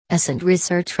Recent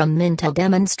research from Mintel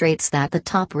demonstrates that the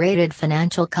top-rated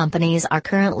financial companies are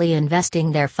currently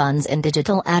investing their funds in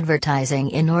digital advertising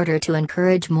in order to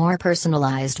encourage more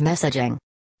personalized messaging.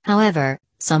 However,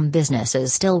 some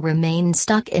businesses still remain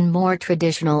stuck in more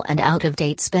traditional and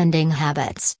out-of-date spending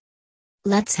habits.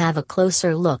 Let's have a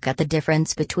closer look at the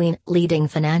difference between leading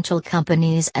financial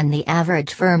companies and the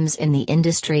average firms in the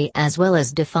industry, as well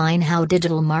as define how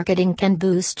digital marketing can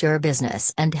boost your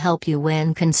business and help you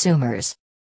win consumers.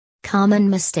 Common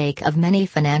mistake of many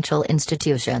financial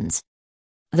institutions.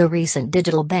 The recent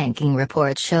digital banking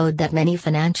report showed that many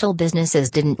financial businesses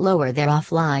didn't lower their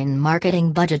offline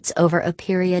marketing budgets over a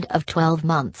period of 12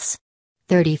 months.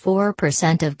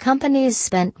 34% of companies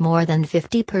spent more than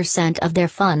 50% of their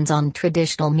funds on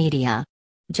traditional media.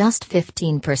 Just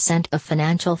 15% of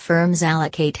financial firms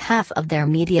allocate half of their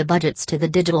media budgets to the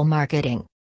digital marketing.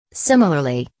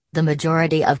 Similarly, the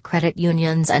majority of credit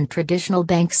unions and traditional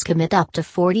banks commit up to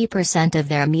 40% of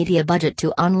their media budget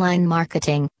to online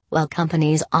marketing, while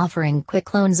companies offering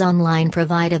quick loans online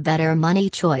provide a better money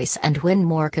choice and win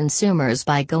more consumers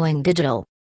by going digital.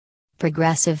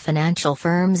 Progressive financial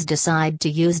firms decide to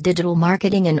use digital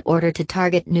marketing in order to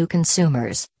target new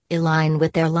consumers, align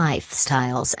with their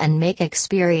lifestyles, and make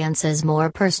experiences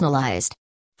more personalized.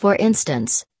 For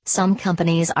instance, some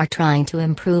companies are trying to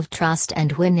improve trust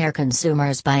and win their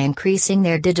consumers by increasing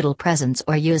their digital presence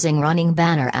or using running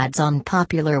banner ads on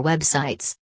popular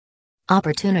websites.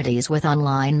 Opportunities with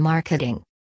online marketing.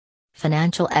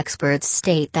 Financial experts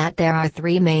state that there are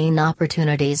three main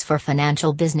opportunities for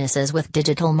financial businesses with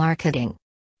digital marketing.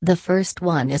 The first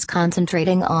one is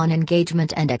concentrating on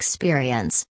engagement and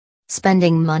experience.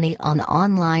 Spending money on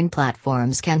online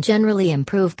platforms can generally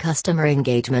improve customer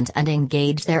engagement and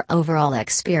engage their overall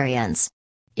experience.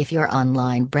 If your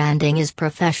online branding is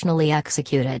professionally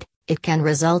executed, it can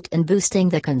result in boosting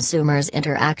the consumer's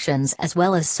interactions as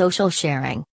well as social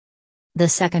sharing. The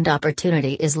second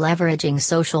opportunity is leveraging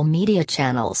social media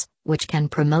channels, which can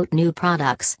promote new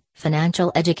products,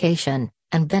 financial education,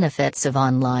 and benefits of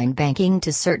online banking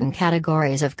to certain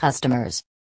categories of customers.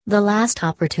 The last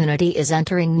opportunity is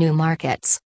entering new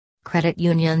markets. Credit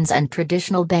unions and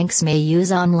traditional banks may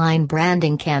use online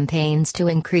branding campaigns to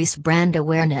increase brand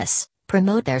awareness,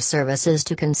 promote their services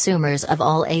to consumers of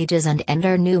all ages, and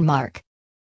enter new market.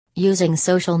 Using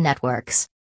social networks.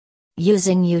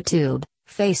 Using YouTube,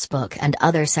 Facebook, and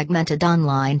other segmented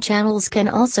online channels can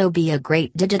also be a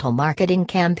great digital marketing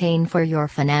campaign for your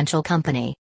financial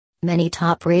company. Many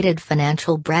top-rated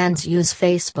financial brands use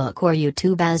Facebook or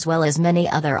YouTube as well as many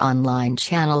other online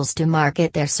channels to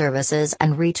market their services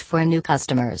and reach for new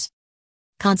customers.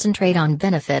 Concentrate on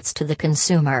benefits to the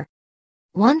consumer.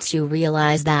 Once you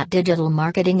realize that digital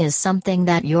marketing is something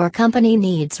that your company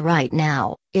needs right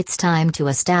now, it's time to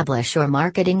establish your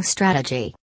marketing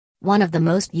strategy. One of the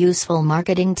most useful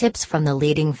marketing tips from the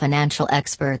leading financial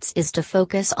experts is to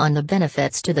focus on the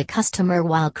benefits to the customer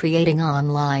while creating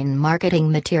online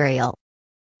marketing material.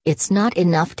 It's not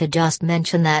enough to just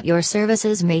mention that your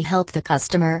services may help the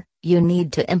customer, you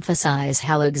need to emphasize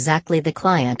how exactly the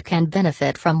client can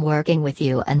benefit from working with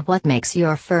you and what makes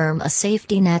your firm a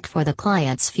safety net for the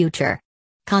client's future.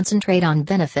 Concentrate on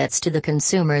benefits to the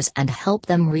consumers and help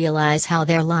them realize how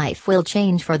their life will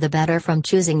change for the better from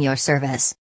choosing your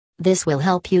service. This will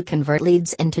help you convert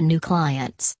leads into new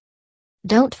clients.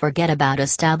 Don't forget about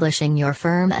establishing your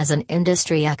firm as an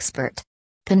industry expert.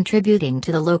 Contributing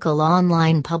to the local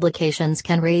online publications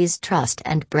can raise trust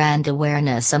and brand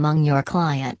awareness among your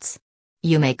clients.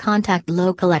 You may contact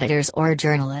local editors or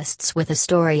journalists with a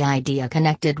story idea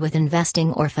connected with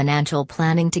investing or financial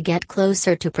planning to get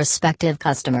closer to prospective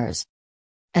customers.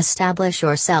 Establish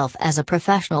yourself as a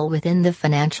professional within the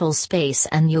financial space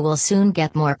and you will soon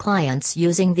get more clients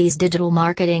using these digital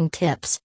marketing tips.